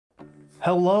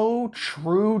Hello,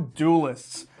 true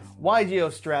duelists. YGO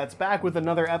Strats back with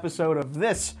another episode of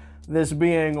this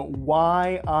being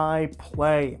Why I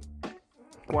Play,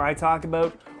 where I talk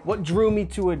about what drew me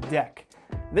to a deck.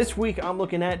 This week I'm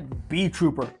looking at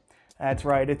Beetrooper. That's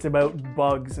right, it's about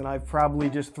bugs, and I've probably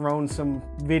just thrown some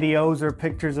videos or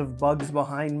pictures of bugs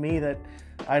behind me that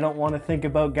I don't want to think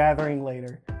about gathering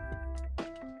later.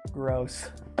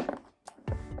 Gross.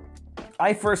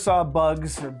 I first saw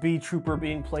Bugs, or Beetrooper,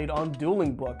 being played on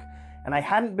Dueling Book, and I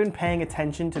hadn't been paying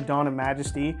attention to Dawn of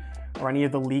Majesty or any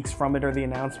of the leaks from it or the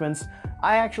announcements.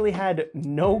 I actually had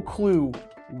no clue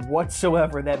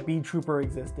whatsoever that Beetrooper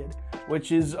existed,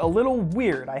 which is a little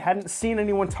weird. I hadn't seen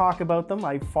anyone talk about them.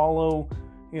 I follow,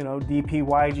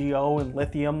 DPYGO and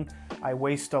Lithium. I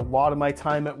waste a lot of my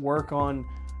time at work on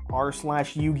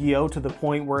r/Yu-Gi-Oh! To the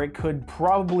point where it could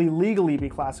probably legally be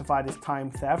classified as time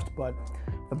theft, but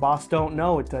the boss don't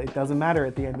know. It doesn't matter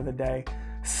at the end of the day.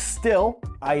 Still,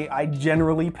 I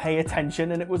generally pay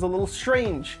attention, and it was a little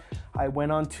strange. I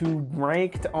went on to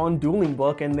Ranked on Dueling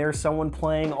Book, and there's someone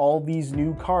playing all these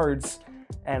new cards,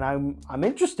 and I'm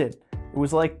interested. It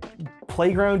was like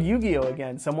Playground Yu-Gi-Oh!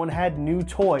 Again. Someone had new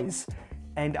toys,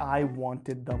 and I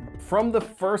wanted them. From the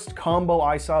first combo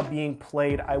I saw being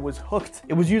played, I was hooked.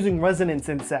 It was using Resonance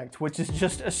Insect, which is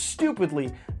just a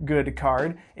stupidly good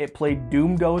card. It played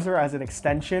Doomdozer as an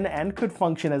extension and could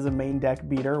function as a main deck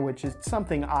beater, which is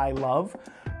something I love.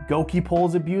 Goki Pole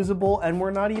is abusable, and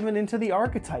we're not even into the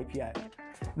archetype yet.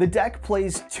 The deck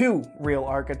plays two real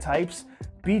archetypes,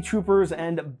 Beetroopers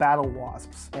and Battle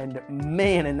Wasps. And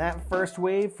man, in that first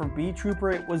wave for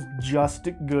Beetrooper, it was just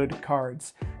good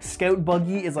cards. Scout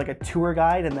Buggy is like a tour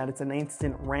guide in that it's an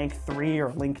instant rank 3 or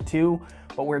link 2,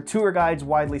 but where tour guide's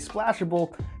widely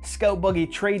splashable, Scout Buggy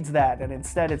trades that, and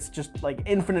instead it's just like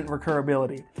infinite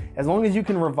recurability. As long as you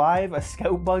can revive a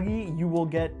Scout Buggy, you will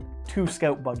get 2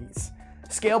 Scout Buggies.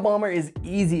 Scale Bomber is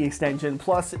easy extension,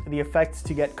 plus the effect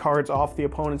to get cards off the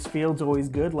opponent's field is always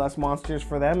good. Less monsters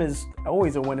for them is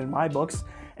always a win in my books.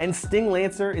 And Sting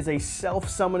Lancer is a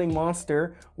self-summoning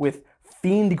monster with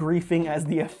Fiend Griefing as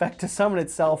the effect to summon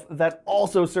itself that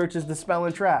also searches the spell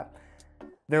and trap.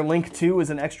 Their Link 2 is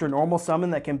an extra normal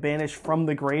summon that can banish from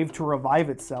the grave to revive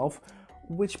itself,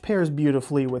 which pairs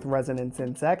beautifully with Resonance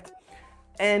Insect.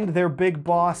 And their big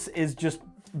boss is just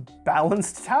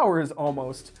balanced towers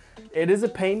almost. It is a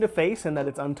pain to face in that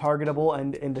it's untargetable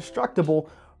and indestructible,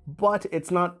 but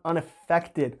it's not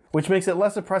unaffected, which makes it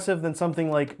less oppressive than something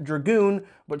like Dragoon,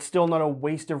 but still not a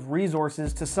waste of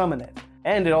resources to summon it.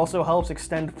 And it also helps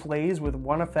extend plays with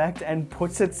one effect and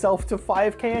puts itself to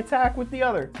 5k attack with the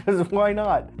other, because why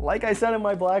not? Like I said in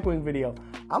my Blackwing video,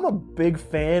 I'm a big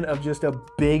fan of just a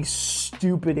big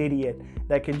stupid idiot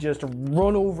that can just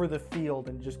run over the field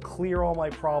and just clear all my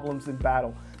problems in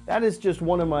battle. That is just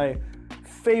one of my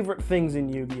favorite things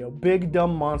in Yu-Gi-Oh! Big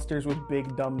dumb monsters with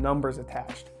big dumb numbers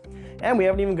attached. And we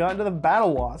haven't even gotten to the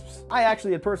Battle Wasps. I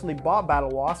actually had personally bought Battle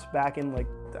Wasps back in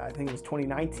I think it was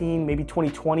 2019, maybe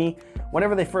 2020,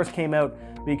 whenever they first came out,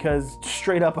 because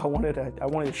straight up I wanted a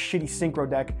shitty synchro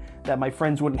deck that my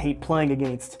friends wouldn't hate playing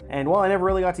against. And while I never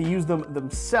really got to use them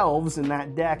themselves in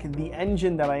that deck, the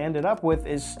engine that I ended up with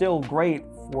is still great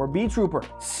for Beetrooper.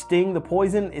 Sting the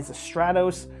Poison is a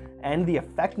Stratos, and the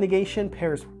effect negation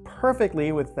pairs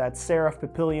perfectly with that Seraph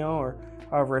Papillon, or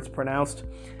however it's pronounced.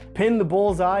 Pin the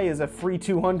Bullseye is a free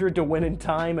 200 to win in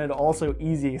time and also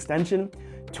easy extension.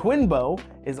 Twin Bow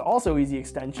is also easy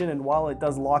extension, and while it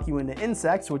does lock you into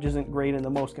insects, which isn't great in the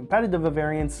most competitive of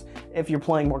variants, if you're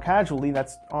playing more casually,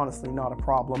 that's honestly not a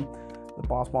problem. The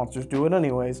boss monsters do it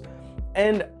anyways.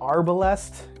 And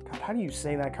Arbalest, God, how do you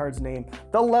say that card's name?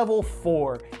 The level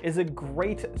 4 is a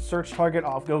great search target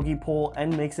off Goki Pole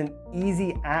and makes an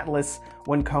easy Atlas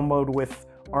when comboed with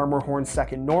Armor Horn's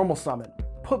second normal summon.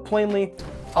 Put plainly,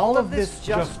 all of this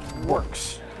just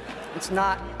works.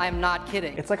 I'm not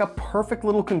kidding. It's like a perfect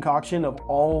little concoction of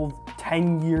all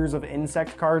 10 years of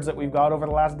insect cards that we've got over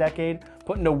the last decade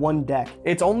put into one deck.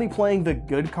 It's only playing the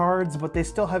good cards, but they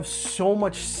still have so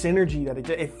much synergy that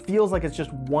it feels like it's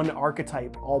just one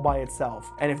archetype all by itself.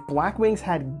 And if Blackwings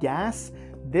had gas,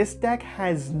 this deck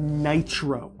has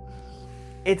nitro.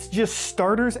 It's just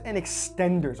starters and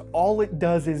extenders. All it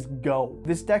does is go.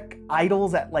 This deck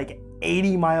idles at like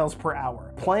 80 miles per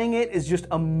hour. Playing it is just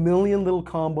a million little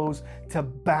combos to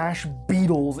bash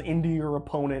beetles into your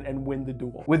opponent and win the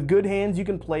duel. With good hands, you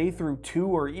can play through 2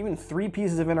 or even 3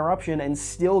 pieces of interruption and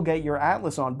still get your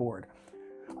Atlas on board.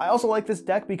 I also like this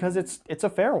deck because it's a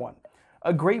fair one.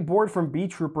 A great board from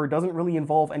Beetrooper doesn't really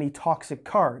involve any toxic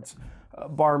cards,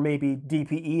 bar maybe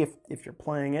DPE if you're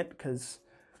playing it, because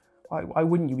Why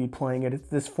wouldn't you be playing it? It's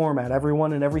this format.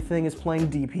 Everyone and everything is playing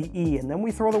DPE, and then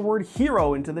we throw the word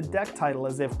hero into the deck title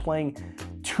as if playing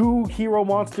 2 hero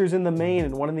monsters in the main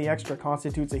and 1 in the extra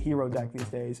constitutes a hero deck these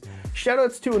days.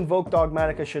 Shoutouts to Invoke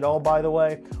Dogmatica Shaddoll, by the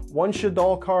way. 1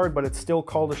 Shaddoll card, but it's still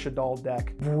called a Shaddoll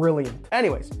deck. Brilliant.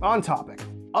 Anyways, on topic.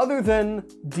 Other than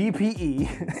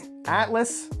DPE,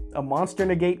 Atlas, a monster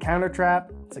negate counter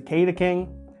trap, Cicada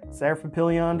King, Seraph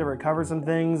Papillion to recover some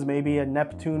things, maybe a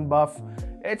Neptune buff.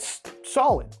 It's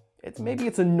solid. Maybe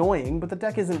it's annoying, but the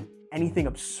deck isn't anything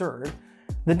absurd.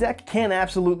 The deck can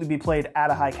absolutely be played at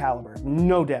a high caliber,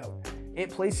 no doubt. It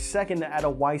placed second at a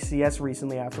YCS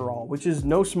recently after all, which is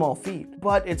no small feat,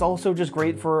 but it's also just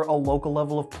great for a local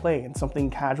level of play and something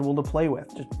casual to play with,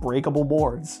 just breakable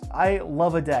boards. I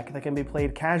love a deck that can be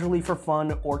played casually for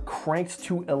fun or cranked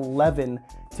to 11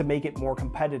 to make it more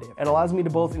competitive. It allows me to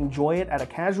both enjoy it at a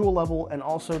casual level and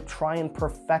also try and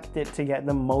perfect it to get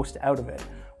the most out of it,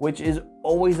 which is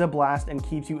always a blast and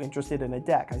keeps you interested in a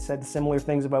deck. I said similar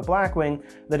things about Blackwing.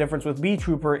 The difference with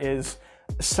Beetrooper is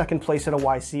second place at a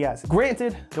YCS.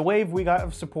 Granted, the wave we got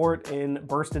of support in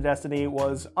Burst of Destiny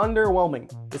was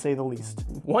underwhelming, to say the least.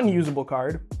 1 usable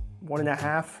card,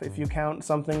 1.5 if you count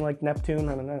something like Neptune.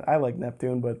 I don't know, I like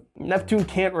Neptune, but Neptune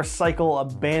can't recycle a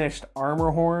banished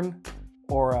Armor Horn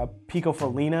or a Pico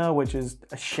Felina, which is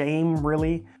a shame,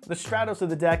 really. The Stratos of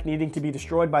the deck needing to be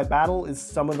destroyed by battle is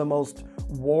some of the most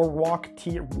Warrock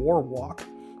tier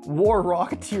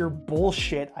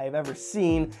bullshit I've ever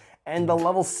seen, and the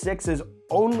level 6 is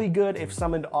only good if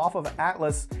summoned off of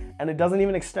Atlas, and it doesn't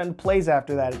even extend plays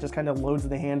after that. It just kind of loads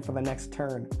the hand for the next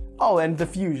turn. Oh, and the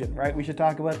Fusion, right? We should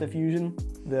talk about the Fusion.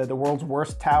 The world's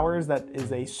worst towers, that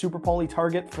is a super poly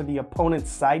target for the opponent's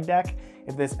side deck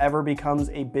if this ever becomes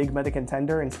a big meta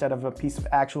contender instead of a piece of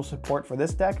actual support for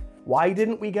this deck. Why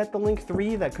didn't we get the Link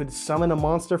 3 that could summon a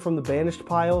monster from the banished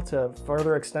pile to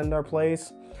further extend our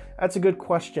plays? That's a good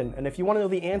question, and if you want to know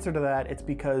the answer to that, it's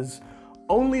because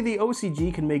only the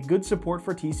OCG can make good support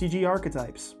for TCG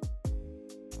archetypes.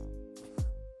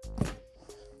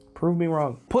 Prove me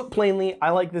wrong. Put plainly, I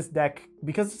like this deck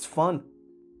because it's fun.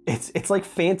 It's like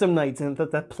Phantom Knights, and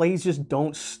that plays just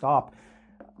don't stop.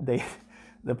 The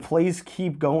plays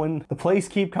keep going, the plays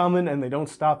keep coming, and they don't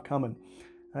stop coming.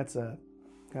 That's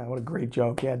what a great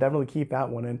joke. Yeah, definitely keep that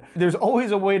one in. There's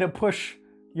always a way to push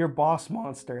your boss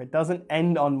monster. It doesn't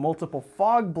end on multiple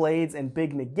fog blades and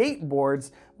big negate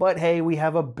boards, but hey, we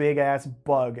have a big ass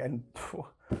bug, and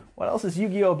what else is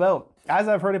Yu-Gi-Oh about? As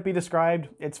I've heard it be described,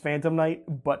 it's Phantom Knight,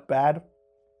 but bad,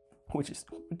 which is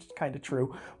kind of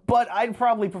true, but I'd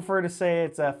probably prefer to say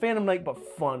it's a Phantom Knight, but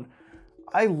fun.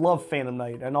 I love Phantom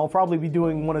Knight, and I'll probably be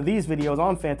doing one of these videos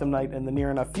on Phantom Knight in the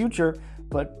near enough future,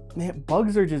 but man,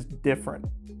 bugs are just different.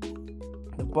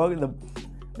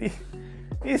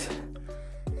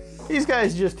 These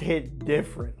guys just hit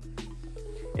different.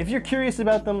 If you're curious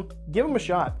about them, give them a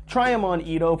shot. Try them on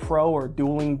Edo Pro or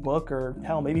Dueling Book, or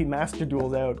hell, maybe Master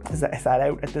Duel's out. Is that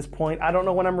out at this point? I don't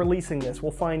know when I'm releasing this.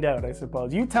 We'll find out, I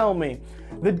suppose. You tell me.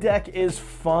 The deck is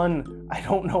fun. I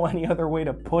don't know any other way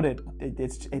to put it.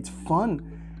 It's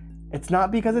fun. It's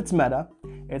not because it's meta.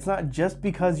 It's not just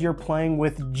because you're playing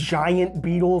with giant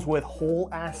beetles with whole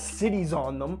ass cities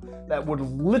on them that would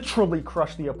literally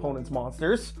crush the opponent's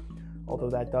monsters, although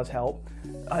that does help.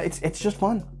 It's just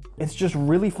fun. It's just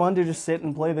really fun to just sit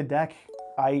and play the deck.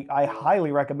 I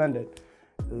highly recommend it.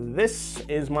 This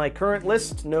is my current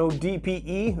list. No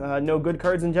DPE, no good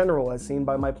cards in general, as seen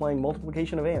by my playing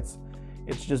Multiplication of Ants.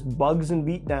 It's just bugs and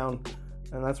beatdown,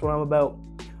 and that's what I'm about.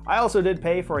 I also did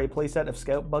pay for a playset of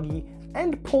Scout Buggy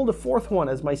and pulled a 4th one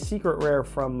as my secret rare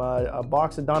from a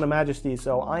box of Donna Majesty,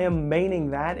 so I am maining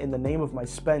that in the name of my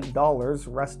spent dollars.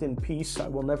 Rest in peace, I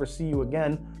will never see you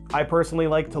again. I personally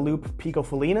like to loop Pico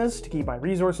Felinas to keep my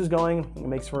resources going. It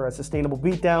makes for a sustainable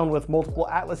beatdown with multiple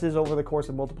Atlases over the course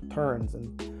of multiple turns,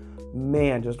 and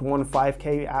man, just 1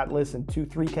 5k Atlas and 2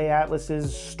 3k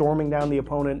Atlases storming down the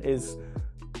opponent is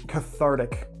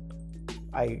cathartic.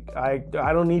 I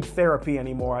don't need therapy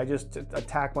anymore. I just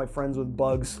attack my friends with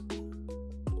bugs.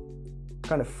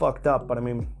 Kind of fucked up, but I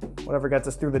mean, whatever gets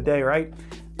us through the day, right?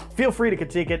 Feel free to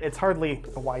critique it. It's hardly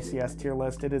a YCS tier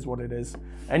list. It is what it is.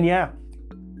 And yeah,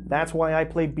 that's why I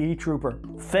play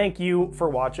Beetrooper. Thank you for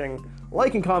watching.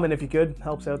 Like and comment if you could.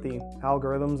 Helps out the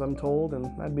algorithms, I'm told,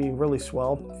 and that'd be really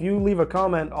swell. If you leave a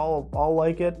comment, I'll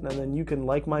like it, and then you can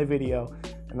like my video.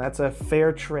 And that's a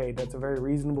fair trade. That's a very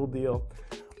reasonable deal.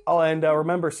 Oh, and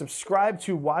remember, subscribe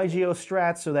to YGO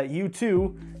Strats so that you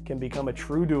too can become a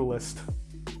true duelist.